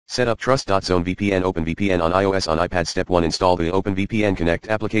Set up Trust.Zone VPN OpenVPN on iOS on iPad. Step 1. Install the OpenVPN Connect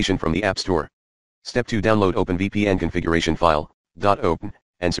application from the App Store. Step 2. Download OpenVPN configuration file, .open,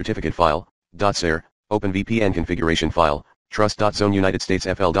 and certificate file, .zar, OpenVPN configuration file, Trust.Zone United States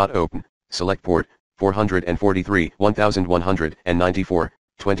FL.open, select port, 443, 1194,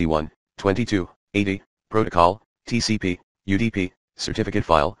 21, 22, 80, protocol, TCP, UDP, certificate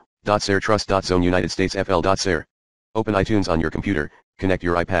file, .zar Trust.Zone United States FL.zar. Open iTunes on your computer, connect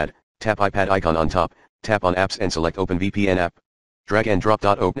your iPad, tap iPad icon on top, tap on apps and select OpenVPN app. Drag and drop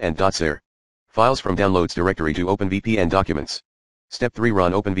 .open and .zar. Files from downloads directory to OpenVPN documents. Step 3.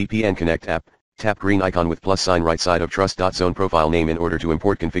 Run OpenVPN Connect app, tap green icon with plus sign right side of Trust.Zone profile name in order to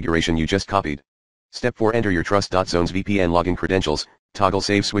import configuration you just copied. Step 4. Enter your Trust.Zone's VPN login credentials, toggle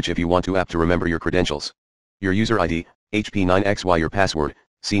save switch if you want to app to remember your credentials. Your user ID, HP9XY your password,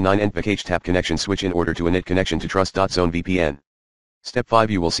 C9 NPKH tap connection switch in order to init connection to Trust.Zone VPN. Step 5.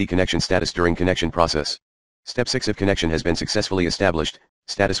 You will see connection status during connection process. Step 6. If connection has been successfully established,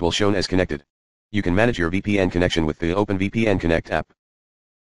 status will shown as connected. You can manage your VPN connection with the OpenVPN Connect app.